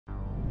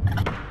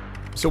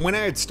So when I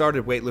had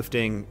started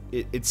weightlifting,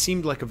 it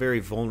seemed like a very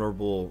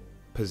vulnerable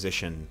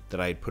position that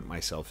I had put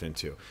myself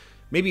into.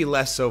 Maybe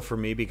less so for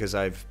me because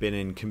I've been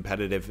in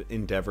competitive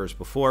endeavors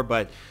before,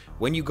 but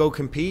when you go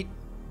compete,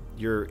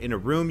 you're in a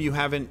room you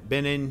haven't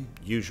been in,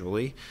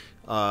 usually,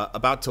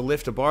 about to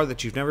lift a bar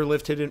that you've never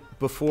lifted in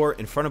before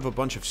in front of a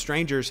bunch of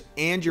strangers,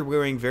 and you're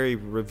wearing very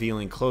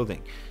revealing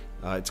clothing.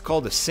 It's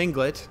called a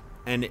singlet,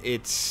 and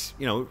it's,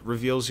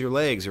 reveals your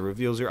legs, it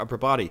reveals your upper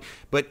body.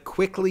 But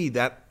quickly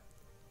that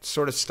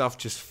sort of stuff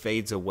just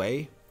fades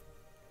away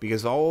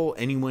because all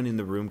anyone in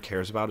the room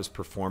cares about is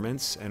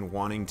performance and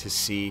wanting to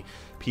see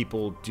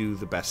people do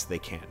the best they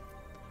can.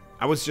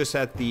 I was just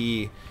at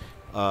the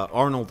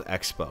Arnold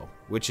Expo,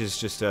 which is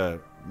just a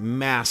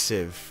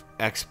massive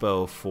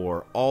expo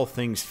for all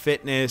things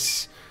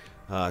fitness,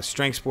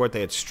 strength sport.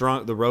 They had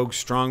the Rogue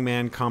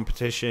Strongman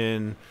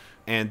competition,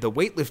 and the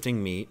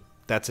weightlifting meet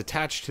that's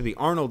attached to the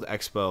Arnold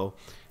Expo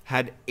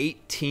had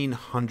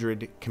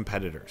 1,800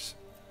 competitors.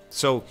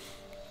 So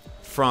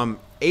from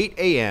 8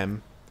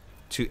 a.m.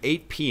 to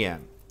 8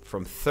 p.m.,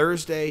 from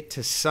Thursday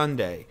to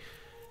Sunday,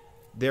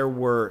 there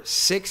were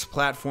 6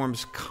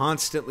 platforms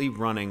constantly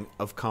running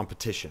of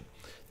competition.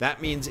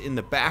 That means in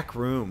the back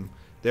room,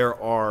 there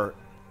are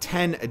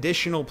 10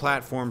 additional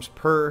platforms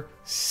per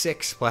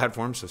 6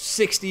 platforms, so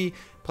 60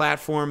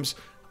 platforms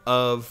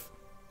of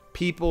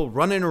people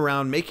running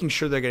around, making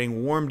sure they're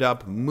getting warmed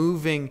up,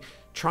 moving,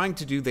 trying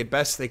to do the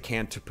best they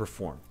can to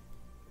perform.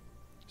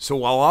 So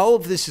while all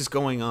of this is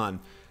going on,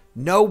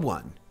 no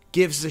one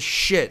gives a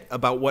shit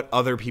about what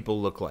other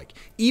people look like.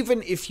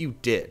 Even if you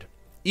did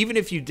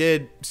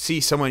see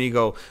someone, you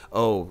go,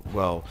 oh,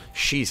 well,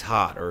 she's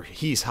hot, or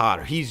he's hot,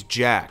 or he's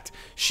jacked,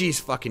 she's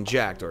fucking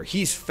jacked, or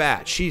he's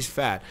fat, she's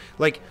fat.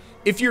 Like,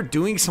 if you're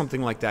doing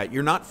something like that,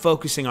 you're not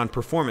focusing on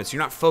performance.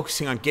 You're not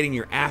focusing on getting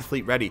your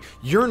athlete ready.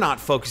 You're not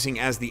focusing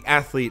as the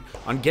athlete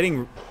on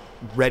getting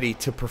ready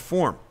to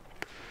perform.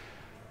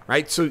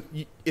 Right? So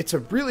it's a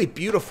really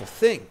beautiful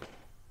thing.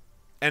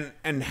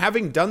 And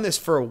having done this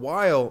for a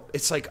while,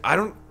 it's like I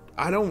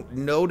don't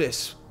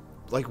notice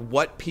like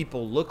what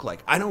people look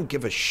like. I don't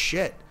give a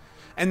shit.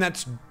 And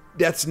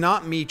that's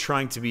not me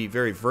trying to be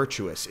very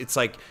virtuous. It's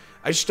like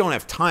I just don't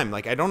have time.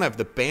 Like I don't have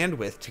the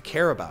bandwidth to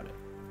care about it.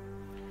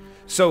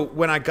 So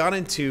when I got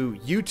into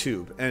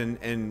YouTube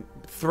and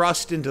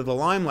thrust into the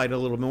limelight a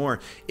little more,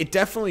 it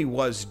definitely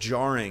was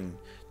jarring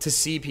to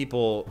see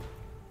people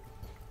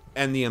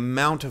and the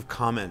amount of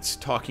comments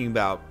talking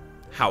about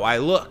how I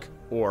look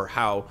or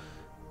how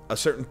a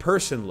certain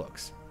person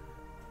looks.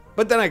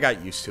 But then I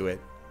got used to it,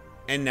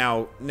 and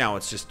now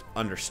it's just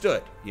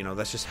understood.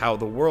 That's just how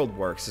the world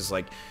works. Is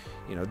like,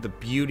 the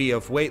beauty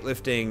of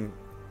weightlifting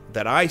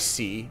that I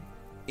see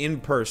in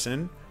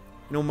person,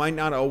 might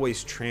not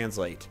always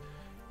translate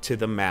to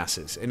the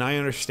masses, and I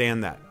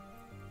understand that.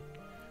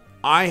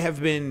 I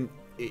have been,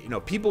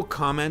 people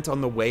comment on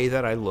the way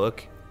that I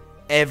look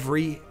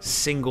every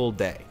single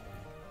day.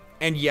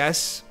 And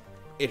yes,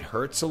 it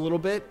hurts a little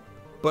bit,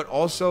 but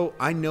also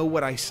I know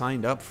what I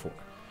signed up for.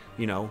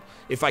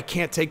 If I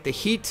can't take the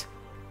heat,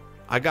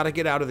 I got to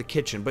get out of the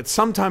kitchen. But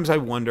sometimes I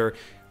wonder,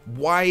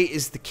 why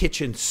is the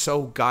kitchen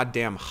so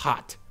goddamn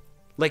hot?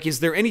 Like, is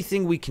there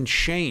anything we can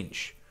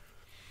change?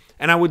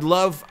 And I would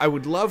love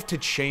to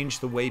change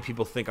the way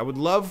people think. I would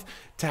love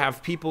to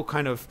have people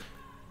kind of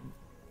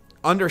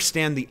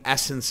understand the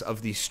essence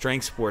of these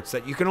strength sports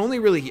that you can only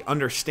really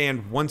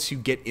understand once you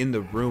get in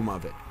the room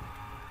of it.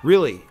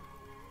 Really.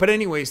 But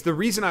anyways, the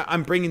reason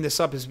I'm bringing this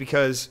up is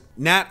because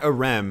Nat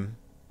Arem,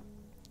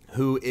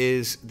 who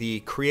is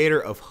the creator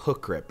of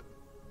Hook Grip,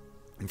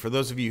 and for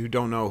those of you who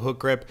don't know Hook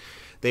Grip,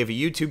 they have a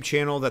YouTube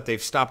channel that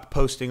they've stopped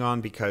posting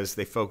on because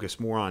they focus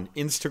more on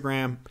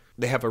Instagram.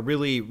 They have a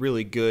really,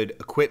 really good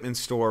equipment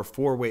store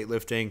for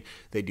weightlifting.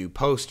 They do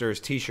posters,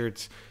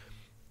 t-shirts.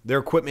 Their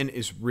equipment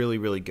is really,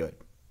 really good.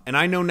 And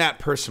I know Nat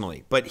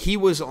personally, but he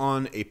was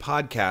on a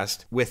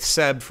podcast with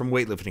Seb from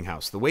Weightlifting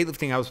House, the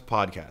Weightlifting House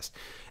podcast.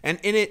 And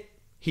in it,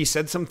 he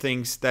said some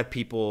things that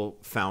people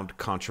found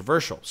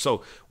controversial.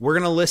 So we're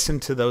going to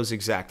listen to those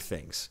exact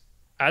things.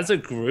 As a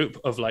group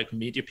of like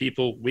media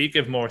people, we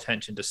give more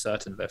attention to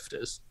certain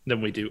lifters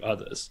than we do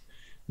others.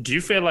 Do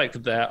you feel like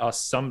there are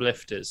some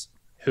lifters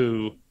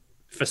who,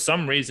 for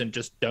some reason,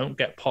 just don't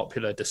get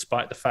popular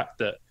despite the fact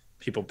that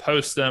people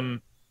post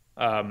them,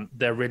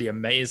 they're really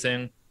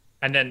amazing?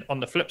 And then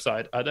on the flip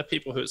side, are there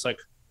people who it's like,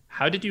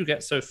 how did you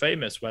get so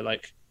famous where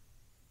like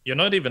you're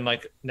not even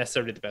like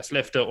necessarily the best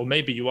lifter, or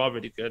maybe you are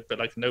really good, but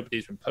like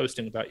nobody's been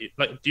posting about you?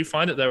 Like, do you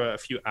find that there are a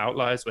few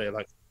outliers where you're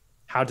like,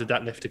 how did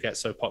that lifter get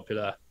so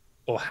popular?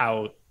 Or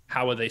how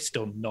are they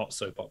still not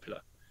so popular?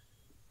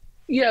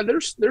 Yeah,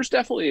 there's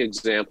definitely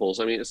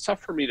examples. I mean, it's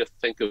tough for me to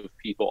think of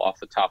people off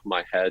the top of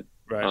my head.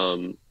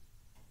 Right.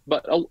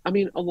 But I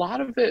mean, a lot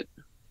of it,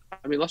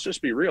 I mean, let's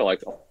just be real.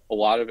 Like a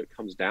lot of it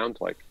comes down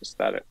to like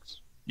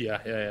aesthetics. Yeah.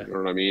 You know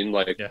what I mean?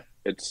 Like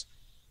it's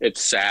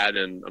sad.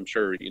 And I'm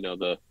sure,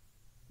 the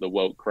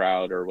woke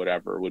crowd or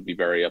whatever would be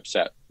very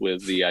upset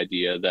with the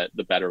idea that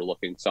the better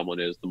looking someone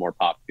is, the more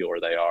popular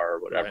they are or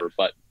whatever. Right.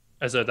 But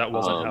as though that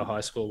wasn't how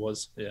high school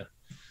was. Yeah.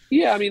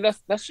 Yeah, I mean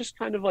that's just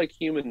kind of like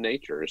human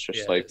nature. It's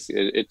just like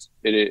it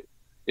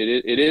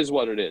is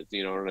what it is.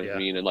 You know what I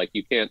mean? And like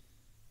you can't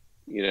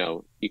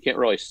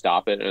really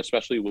stop it. And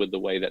especially with the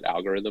way that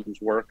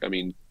algorithms work, I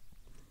mean,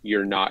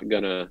 you're not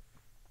gonna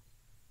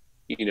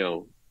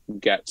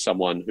get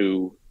someone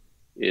who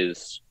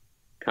is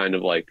kind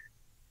of like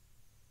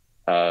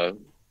I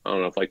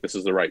don't know if like this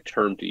is the right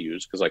term to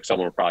use because like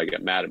someone will probably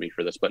get mad at me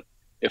for this, but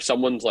if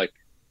someone's like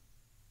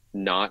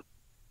not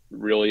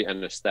really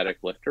an aesthetic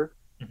lifter,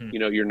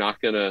 they're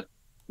not gonna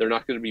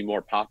be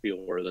more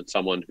popular than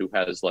someone who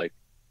has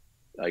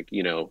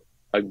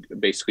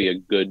basically a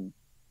good,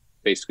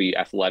 basically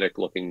athletic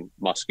looking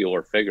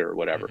muscular figure or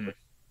whatever.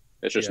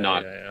 It's just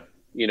not,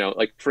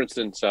 like for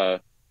instance, no,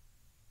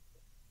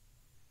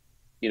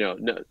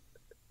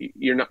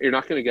 you're not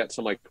going to get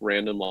some like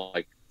random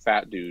like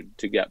fat dude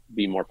to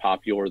be more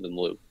popular than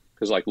Lou.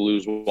 Because like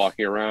Lou's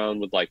walking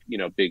around with like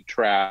big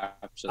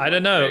traps. And, I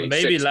don't know.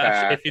 Maybe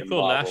Lash. If you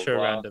call Lasher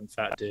a random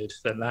fat dude,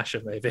 then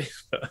Lasher maybe.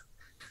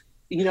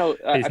 He's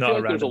I feel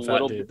like there's a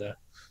little bit there.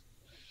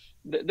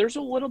 There's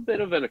a little bit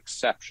of an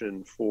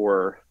exception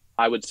for,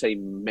 I would say,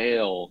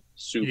 male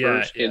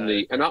supers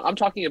and I'm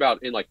talking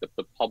about in like the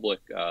public.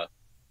 I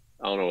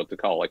don't know what to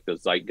call it, like the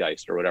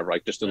zeitgeist or whatever.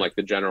 Like just in like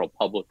the general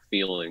public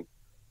feeling.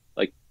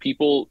 Like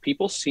people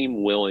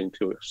seem willing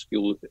to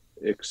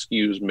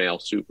excuse male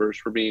supers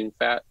for being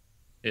fat.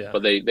 Yeah.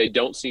 But they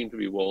don't seem to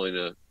be willing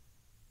to,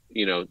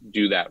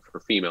 do that for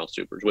female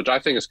supers, which I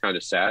think is kind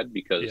of sad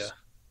because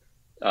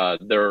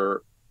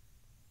they're,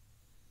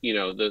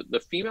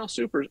 the female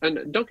supers,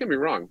 and don't get me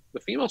wrong, the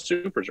female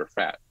supers are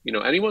fat.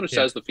 Anyone who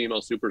says the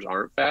female supers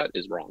aren't fat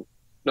is wrong.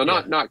 No,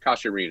 not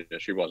Kashirina.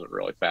 She wasn't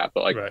really fat,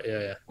 but like,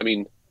 I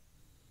mean,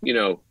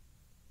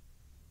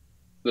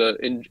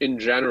 in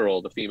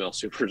general, the female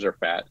supers are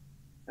fat,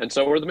 and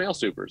so are the male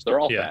supers.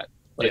 They're all fat.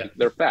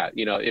 They're fat.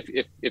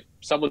 If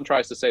someone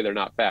tries to say they're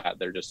not fat,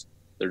 they're just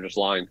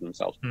lying to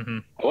themselves.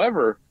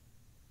 However,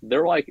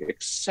 they're like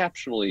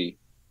exceptionally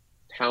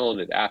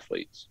talented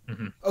athletes.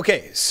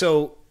 Okay,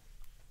 so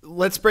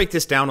let's break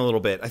this down a little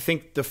bit. I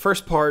think the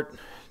first part,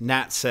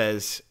 Nat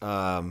says,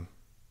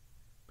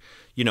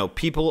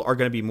 people are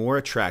going to be more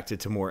attracted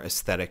to more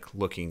aesthetic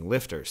looking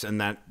lifters,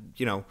 and that,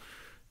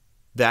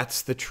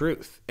 that's the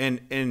truth.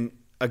 And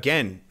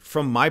again,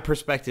 from my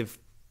perspective,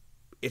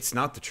 it's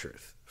not the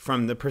truth.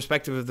 From the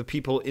perspective of the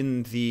people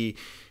in the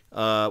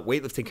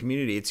weightlifting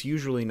community, it's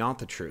usually not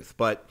the truth.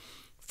 But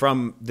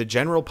from the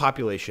general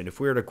population, if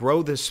we were to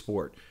grow this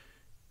sport,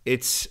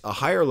 it's a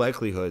higher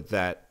likelihood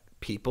that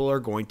people are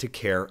going to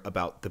care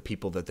about the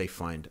people that they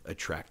find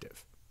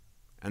attractive.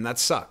 And that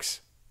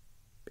sucks.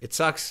 It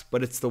sucks,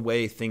 but it's the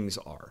way things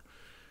are.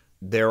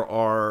 There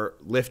are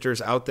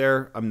lifters out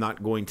there, I'm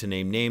not going to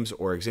name names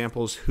or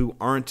examples, who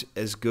aren't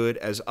as good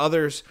as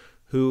others,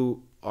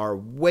 who are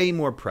way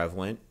more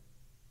prevalent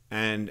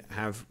and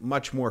have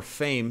much more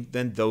fame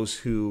than those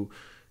who,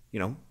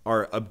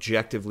 are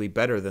objectively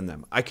better than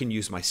them. I can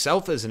use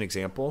myself as an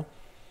example.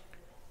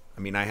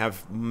 I mean, I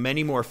have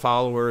many more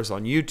followers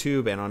on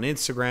YouTube and on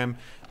Instagram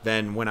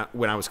than when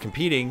I was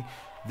competing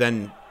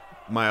than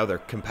my other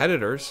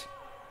competitors.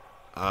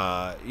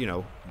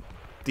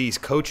 These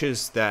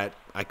coaches that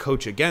I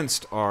coach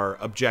against are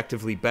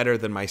objectively better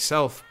than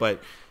myself,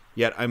 but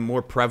yet I'm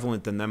more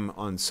prevalent than them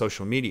on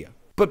social media.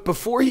 But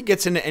before he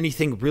gets into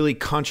anything really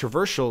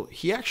controversial,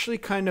 he actually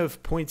kind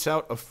of points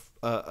out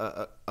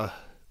a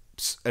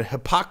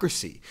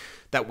hypocrisy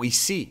that we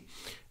see.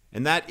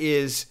 And that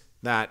is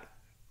that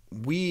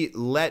we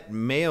let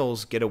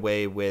males get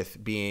away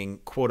with being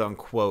quote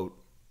unquote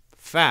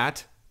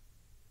fat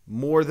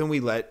more than we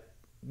let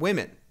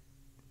women,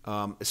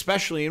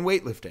 especially in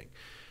weightlifting.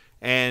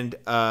 And,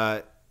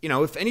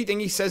 if anything,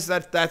 he says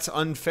that that's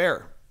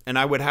unfair. And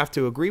I would have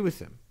to agree with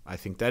him. I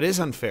think that is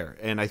unfair.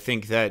 And I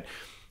think that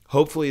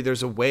hopefully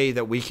there's a way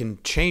that we can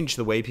change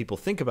the way people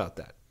think about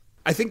that.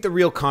 I think the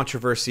real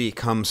controversy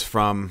comes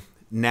from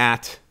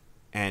Nat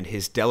and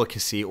his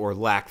delicacy or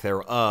lack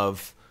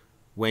thereof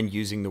when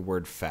using the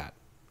word fat.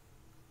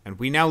 And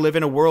we now live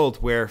in a world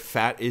where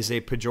fat is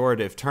a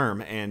pejorative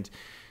term. And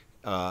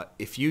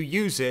if you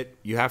use it,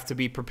 you have to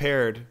be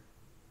prepared,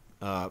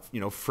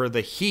 for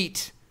the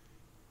heat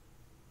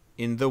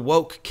in the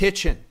woke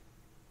kitchen.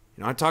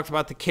 I talked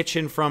about the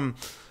kitchen from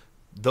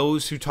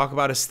those who talk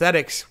about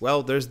aesthetics.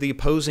 Well, there's the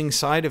opposing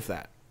side of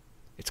that.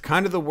 It's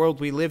kind of the world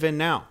we live in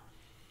now.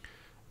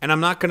 And I'm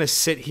not going to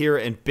sit here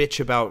and bitch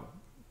about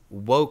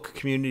woke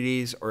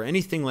communities or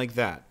anything like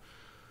that.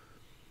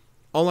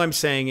 All I'm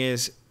saying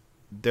is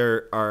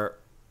there are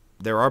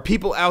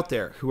people out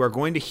there who are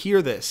going to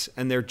hear this,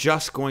 and they're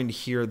just going to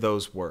hear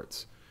those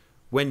words.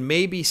 When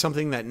maybe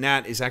something that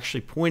Nat is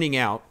actually pointing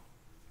out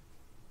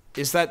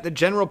is that the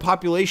general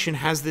population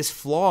has this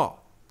flaw.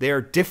 They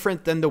are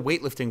different than the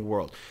weightlifting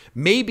world.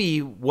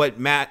 Maybe what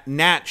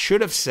Nat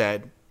should have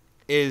said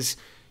is,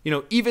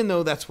 even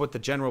though that's what the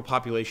general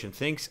population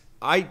thinks,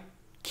 I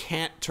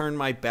can't turn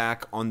my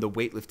back on the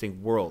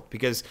weightlifting world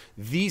because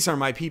these are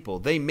my people.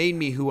 They made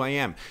me who I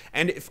am.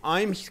 And if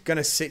I'm going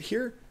to sit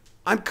here,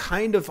 I'm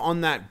kind of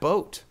on that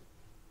boat.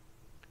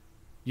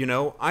 You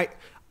know,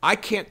 I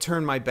can't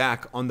turn my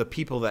back on the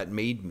people that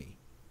made me.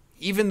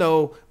 Even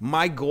though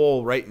my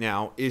goal right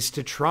now is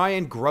to try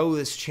and grow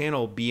this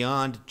channel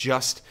beyond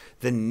just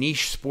the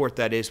niche sport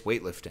that is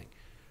weightlifting.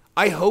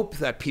 I hope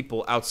that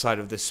people outside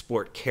of this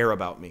sport care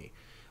about me.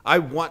 I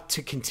want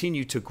to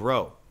continue to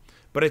grow,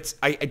 but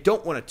I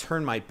don't want to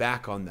turn my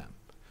back on them.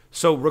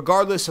 So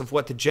regardless of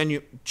what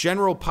the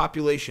general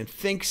population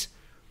thinks,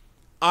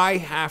 I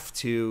have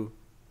to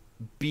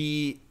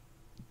be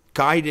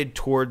guided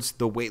towards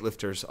the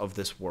weightlifters of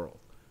this world.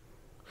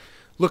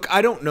 Look,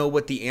 I don't know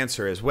what the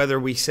answer is, whether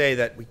we say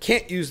that we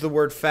can't use the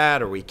word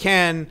fat or we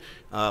can,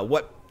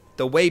 what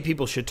the way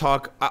people should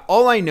talk.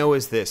 All I know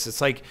is this.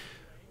 It's like,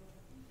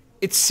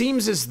 it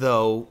seems as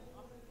though,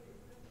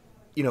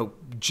 you know,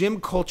 gym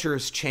culture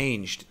has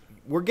changed.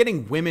 We're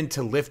getting women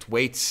to lift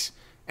weights,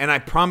 and I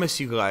promise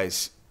you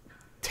guys,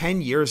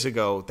 10 years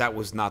ago, that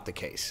was not the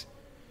case.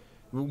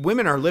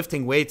 Women are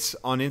lifting weights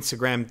on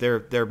Instagram.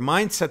 Their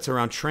mindsets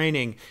around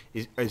training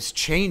is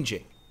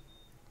changing.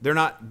 They're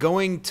not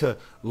going to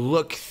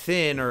look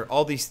thin or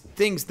all these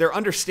things. They're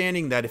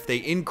understanding that if they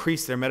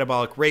increase their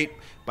metabolic rate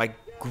by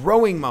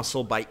growing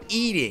muscle, by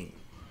eating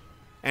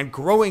and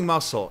growing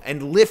muscle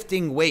and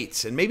lifting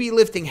weights and maybe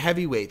lifting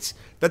heavy weights,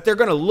 that they're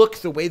going to look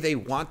the way they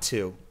want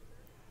to.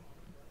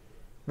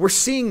 We're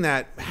seeing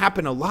that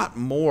happen a lot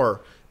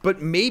more,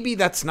 but maybe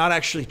that's not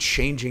actually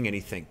changing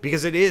anything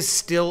because it is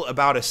still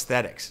about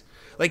aesthetics.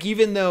 Like,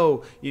 even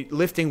though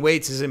lifting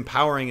weights is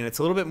empowering and it's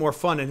a little bit more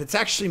fun and it's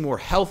actually more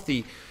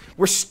healthy,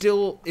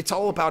 it's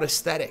all about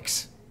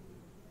aesthetics.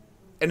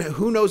 And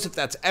who knows if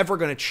that's ever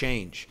going to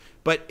change.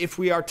 But if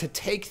we are to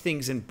take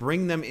things and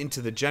bring them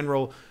into the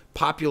general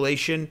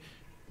population,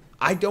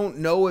 I don't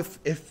know if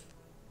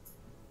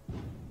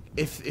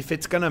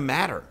it's going to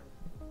matter.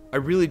 I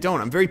really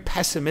don't. I'm very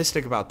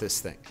pessimistic about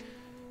this thing,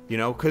 you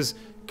know, because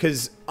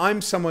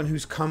I'm someone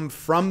who's come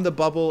from the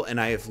bubble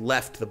and I have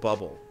left the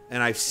bubble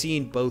and I've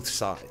seen both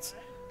sides.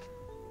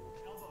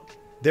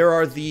 There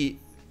are the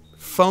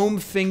foam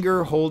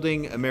finger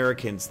holding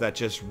Americans that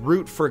just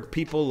root for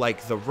people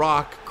like The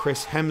Rock,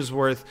 Chris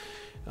Hemsworth.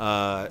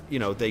 You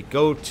know, they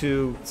go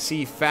to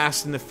see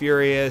Fast and the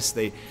Furious.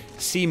 They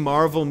see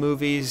Marvel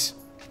movies.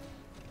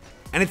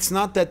 And it's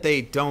not that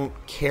they don't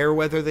care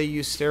whether they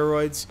use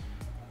steroids.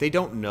 They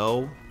don't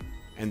know,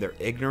 and they're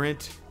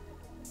ignorant,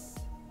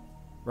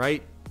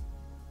 right?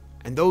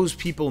 And those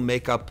people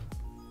make up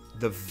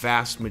the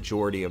vast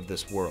majority of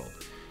this world.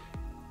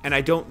 And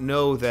I don't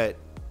know that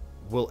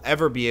we'll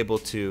ever be able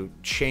to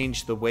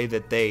change the way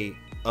that they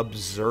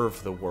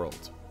observe the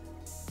world,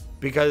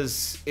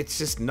 because it's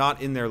just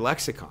not in their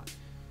lexicon.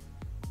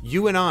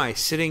 You and I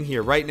sitting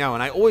here right now,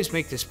 and I always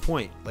make this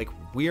point, like,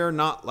 we are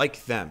not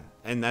like them.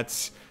 And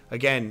that's,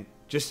 again,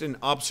 just an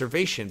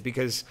observation,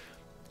 because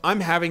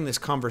I'm having this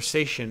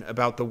conversation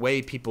about the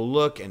way people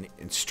look and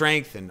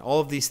strength and all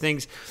of these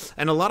things.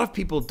 And a lot of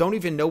people don't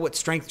even know what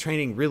strength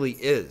training really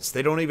is.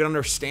 They don't even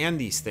understand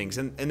these things,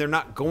 and they're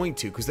not going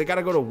to, because they got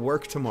to go to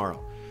work tomorrow.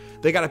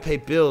 They got to pay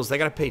bills. They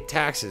got to pay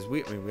taxes. I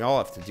mean, we all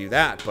have to do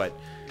that. But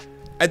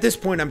at this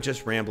point, I'm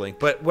just rambling.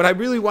 But what I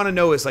really want to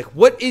know is, like,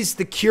 what is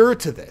the cure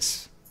to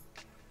this?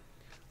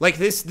 Like,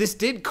 this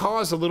did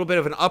cause a little bit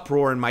of an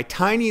uproar in my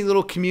tiny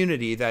little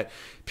community that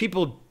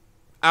people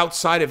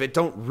outside of it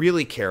don't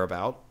really care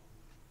about.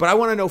 But I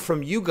want to know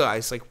from you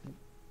guys, like,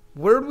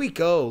 where do we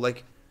go?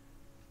 Like,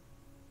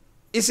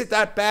 is it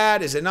that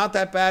bad? Is it not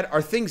that bad?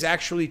 Are things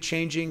actually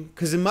changing?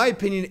 Because in my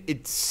opinion,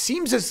 it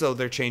seems as though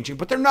they're changing,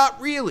 but they're not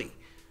really.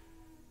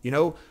 You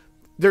know,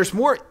 there's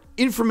more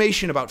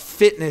information about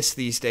fitness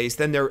these days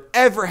than there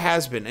ever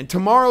has been. And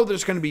tomorrow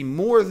there's going to be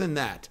more than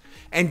that.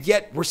 And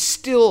yet we're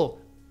still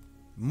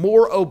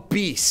more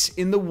obese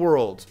in the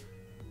world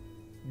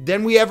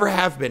than we ever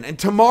have been. And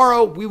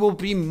tomorrow we will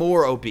be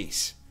more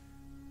obese.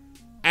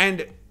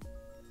 And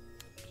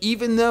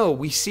even though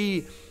we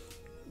see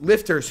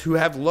lifters who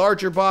have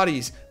larger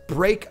bodies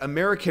break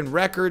American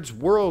records,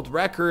 world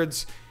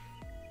records,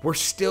 we're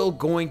still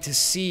going to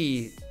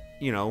see,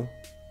 you know,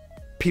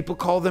 people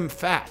call them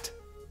fat.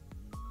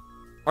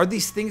 Are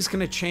these things going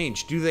to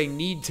change? Do they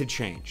need to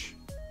change?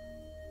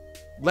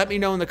 Let me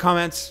know in the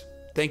comments.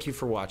 Thank you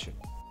for watching.